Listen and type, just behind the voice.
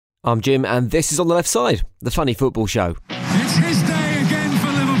I'm Jim, and this is On the Left Side, the funny football show. It's his day again for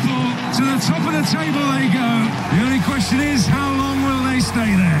Liverpool. To the top of the table they go. The only question is, how long will they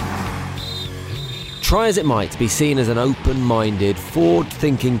stay there? Try as it might to be seen as an open-minded,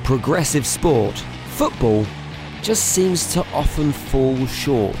 forward-thinking, progressive sport, football just seems to often fall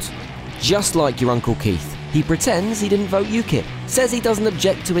short. Just like your Uncle Keith. He pretends he didn't vote UKIP, says he doesn't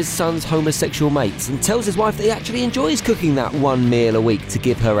object to his son's homosexual mates, and tells his wife that he actually enjoys cooking that one meal a week to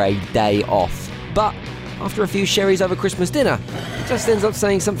give her a day off. But after a few sherries over Christmas dinner, he just ends up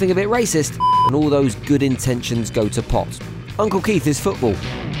saying something a bit racist, and all those good intentions go to pot. Uncle Keith is football.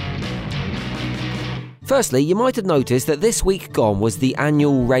 Firstly, you might have noticed that this week gone was the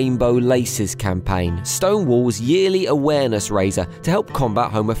annual Rainbow Laces campaign, Stonewall's yearly awareness raiser to help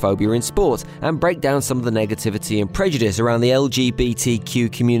combat homophobia in sport and break down some of the negativity and prejudice around the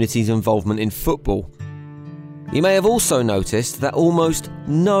LGBTQ community's involvement in football. You may have also noticed that almost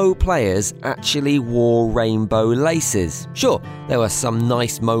no players actually wore rainbow laces. Sure, there were some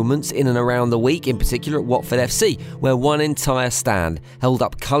nice moments in and around the week, in particular at Watford FC, where one entire stand held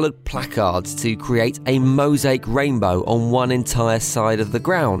up coloured placards to create a mosaic rainbow on one entire side of the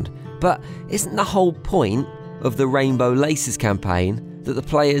ground. But isn't the whole point of the Rainbow Laces campaign that the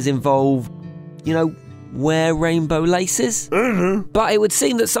players involved, wear rainbow laces? But it would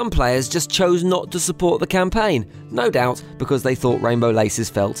seem that some players just chose not to support the campaign, no doubt because they thought rainbow laces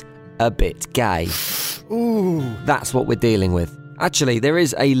felt a bit gay. Ooh. That's what we're dealing with. Actually, there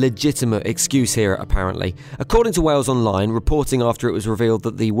is a legitimate excuse here, apparently. According to Wales Online, reporting after it was revealed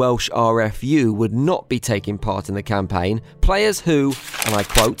that the Welsh RFU would not be taking part in the campaign, players who, and I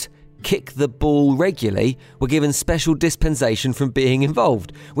quote, kick the ball regularly were given special dispensation from being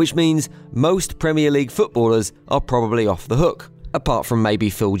involved, which means most Premier League footballers are probably off the hook. Apart from maybe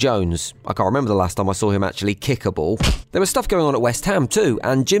Phil Jones. I can't remember the last time I saw him actually kick a ball. There was stuff going on at West Ham too,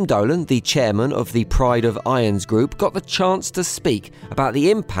 and Jim Dolan, the chairman of the Pride of Irons group, got the chance to speak about the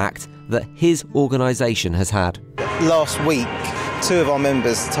impact that his organisation has had. Last week, 2 of our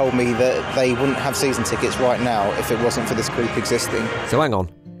members told me that they wouldn't have season tickets right now if it wasn't for this group existing. So hang on.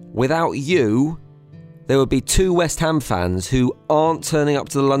 Without you, there would be 2 West Ham fans who aren't turning up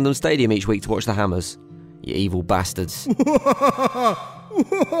to the London Stadium each week to watch the Hammers. You evil bastards.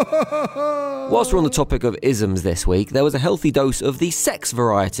 Whilst we're on the topic of isms this week, there was a healthy dose of the sex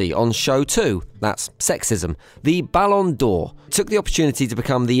variety on show 2. That's sexism. The Ballon d'Or took the opportunity to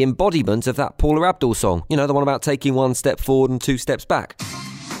become the embodiment of that Paula Abdul song. The one about taking 1 step forward and 2 steps back.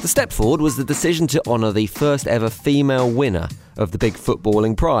 The step forward was the decision to honour the first ever female winner of the big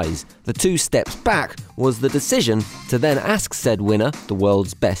footballing prize. The 2 steps back was the decision to then ask said winner, the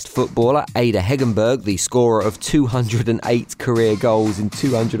world's best footballer, Ada Hegerberg, the scorer of 208 career goals in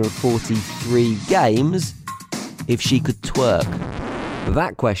 243 games, if she could twerk.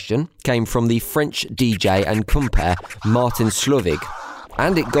 That question came from the French DJ and compere Martin Slovig,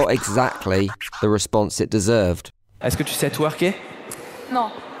 and it got exactly the response it deserved. Est-ce que tu sais twerker?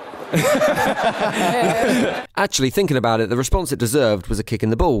 Non. Actually, thinking about it, the response it deserved was a kick in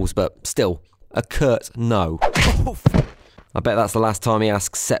the balls, but still, a curt no. I bet that's the last time he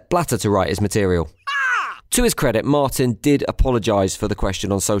asked Sepp Blatter to write his material. To his credit, Martin did apologise for the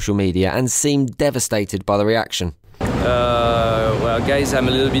question on social media and seemed devastated by the reaction. Well, guys, I'm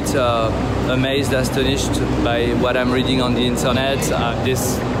a little bit amazed, astonished by what I'm reading on the internet.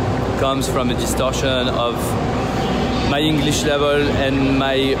 This comes from a distortion of my English level and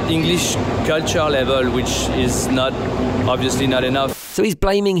my English culture level, which is obviously not enough. So he's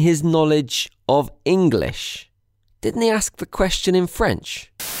blaming his knowledge of English. Didn't he ask the question in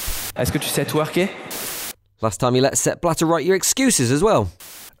French? Est-ce que tu sais twerker? Last time you let Sepp Blatter write your excuses as well.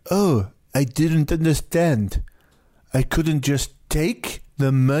 Oh, I didn't understand. I couldn't just take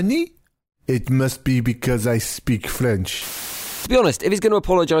the money? It must be because I speak French. To be honest, if he's going to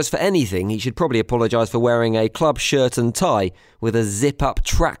apologise for anything, he should probably apologise for wearing a club shirt and tie with a zip-up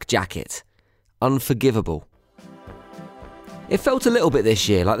track jacket. Unforgivable. It felt a little bit this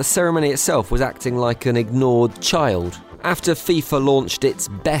year like the ceremony itself was acting like an ignored child. After FIFA launched its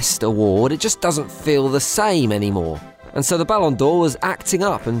Best Award, it just doesn't feel the same anymore. And so the Ballon d'Or was acting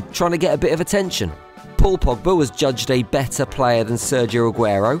up and trying to get a bit of attention. Paul Pogba was judged a better player than Sergio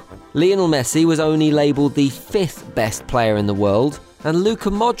Aguero. Lionel Messi was only labelled the 5th best player in the world. And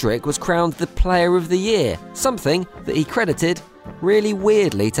Luka Modric was crowned the Player of the Year, something that he credited, really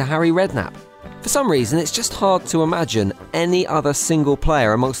weirdly, to Harry Redknapp. For some reason, it's just hard to imagine any other single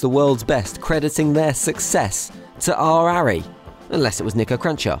player amongst the world's best crediting their success to our Harry, unless it was Nico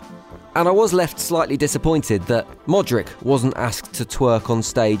Crenshaw. And I was left slightly disappointed that Modric wasn't asked to twerk on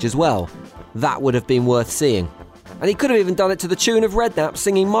stage as well. That would have been worth seeing. And he could have even done it to the tune of Redknapp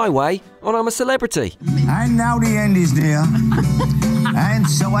singing My Way on I'm a Celebrity. And now the end is near. And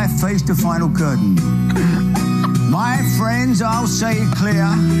so I face the final curtain. My friends, I'll say it clear.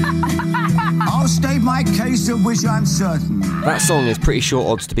 I'll state my case of which I'm certain. That song is pretty short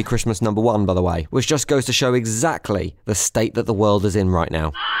odds to be Christmas number 1, by the way, which just goes to show exactly the state that the world is in right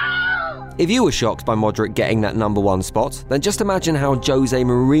now. If you were shocked by Modric getting that number 1 spot, then just imagine how Jose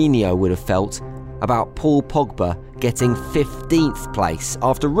Mourinho would have felt about Paul Pogba getting 15th place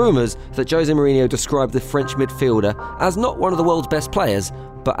after rumours that Jose Mourinho described the French midfielder as not one of the world's best players,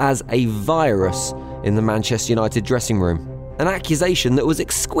 but as a virus in the Manchester United dressing room. An accusation that was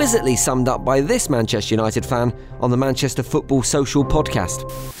exquisitely summed up by this Manchester United fan on the Manchester Football Social podcast.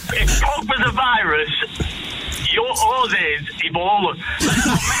 If Pogba's a virus, your ours is Ebola.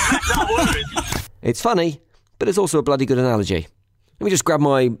 That It's funny, but it's also a bloody good analogy. Let me just grab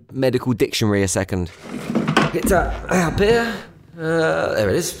my medical dictionary a second. It's up here. There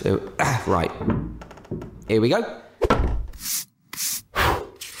it is. Right. Here we go.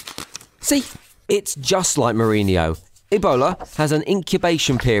 See, it's just like Mourinho. Ebola has an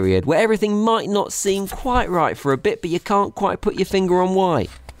incubation period where everything might not seem quite right for a bit, but you can't quite put your finger on why.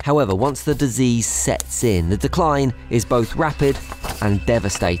 However, once the disease sets in, the decline is both rapid and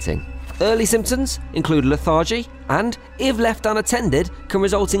devastating. Early symptoms include lethargy and, if left unattended, can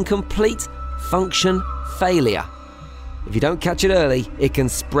result in complete function failure. If you don't catch it early, it can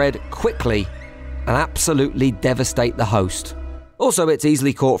spread quickly and absolutely devastate the host. Also, it's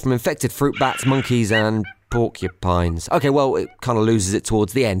easily caught from infected fruit bats, monkeys and porcupines. Okay, well, it kind of loses it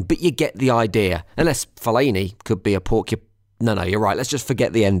towards the end, but you get the idea. Unless Fellaini could be a porcupine. No, you're right, let's just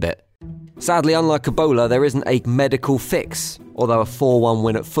forget the end bit. Sadly, unlike Ebola, there isn't a medical fix, although a 4-1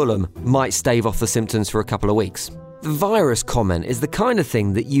 win at Fulham might stave off the symptoms for a couple of weeks. The virus comment is the kind of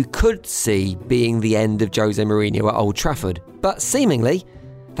thing that you could see being the end of Jose Mourinho at Old Trafford, but seemingly,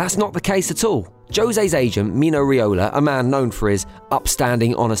 that's not the case at all. Jose's agent, Mino Raiola, a man known for his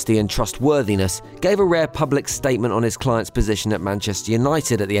upstanding honesty and trustworthiness, gave a rare public statement on his client's position at Manchester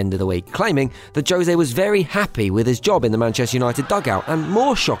United at the end of the week, claiming that Jose was very happy with his job in the Manchester United dugout, and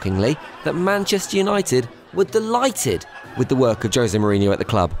more shockingly, that Manchester United were delighted with the work of Jose Mourinho at the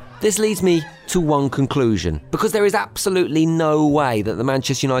club. This leads me to one conclusion, because there is absolutely no way that the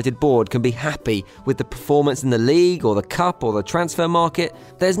Manchester United board can be happy with the performance in the league or the cup or the transfer market.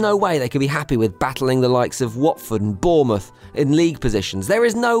 There's no way they can be happy with battling the likes of Watford and Bournemouth in league positions. There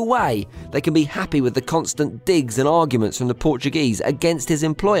is no way they can be happy with the constant digs and arguments from the Portuguese against his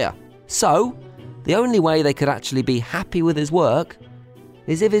employer. So, the only way they could actually be happy with his work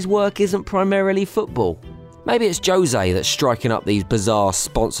is if his work isn't primarily football. Maybe it's Jose that's striking up these bizarre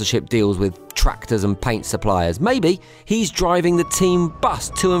sponsorship deals with tractors and paint suppliers. Maybe he's driving the team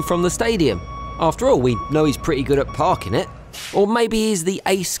bus to and from the stadium. After all, we know he's pretty good at parking it. Or maybe he's the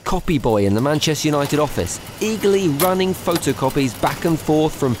ace copy boy in the Manchester United office, eagerly running photocopies back and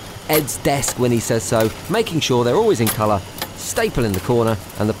forth from Ed's desk when he says so, making sure they're always in colour, staple in the corner,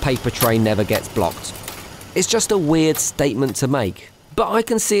 and the paper tray never gets blocked. It's just a weird statement to make. But I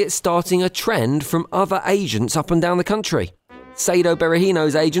can see it starting a trend from other agents up and down the country. Saido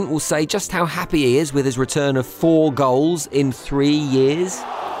Berahino's agent will say just how happy he is with his return of 4 goals in 3 years.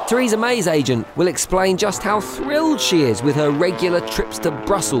 Theresa May's agent will explain just how thrilled she is with her regular trips to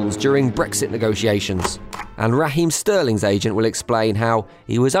Brussels during Brexit negotiations. And Raheem Sterling's agent will explain how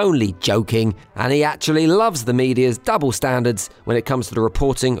he was only joking and he actually loves the media's double standards when it comes to the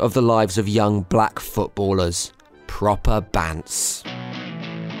reporting of the lives of young black footballers. Proper bants.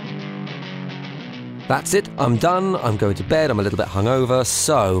 That's it, I'm done, I'm going to bed, I'm a little bit hungover,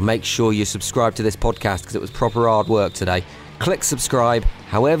 so make sure you subscribe to this podcast because it was proper hard work today. Click subscribe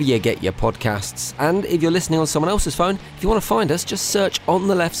however you get your podcasts, and if you're listening on someone else's phone, if you want to find us, just search On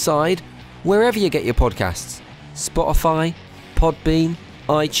The Left Side wherever you get your podcasts. Spotify, Podbean,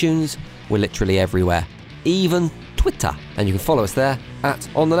 iTunes, we're literally everywhere. Even Twitter, and you can follow us there at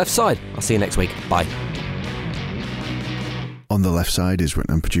On The Left Side. I'll see you next week, bye. On the Left Side is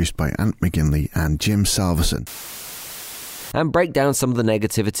written and produced by Ant McGinley and Jim Salverson. And break down some of the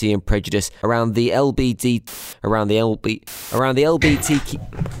negativity and prejudice around the LBTQ.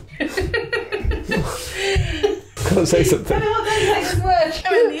 Can't say something. I don't know what that next word.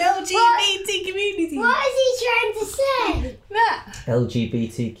 Around the LGBT community. What is he trying to say? That.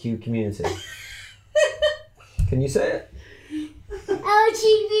 LGBTQ community. Can you say it?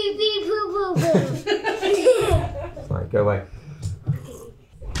 LGBT poo poo poo. Right, go away.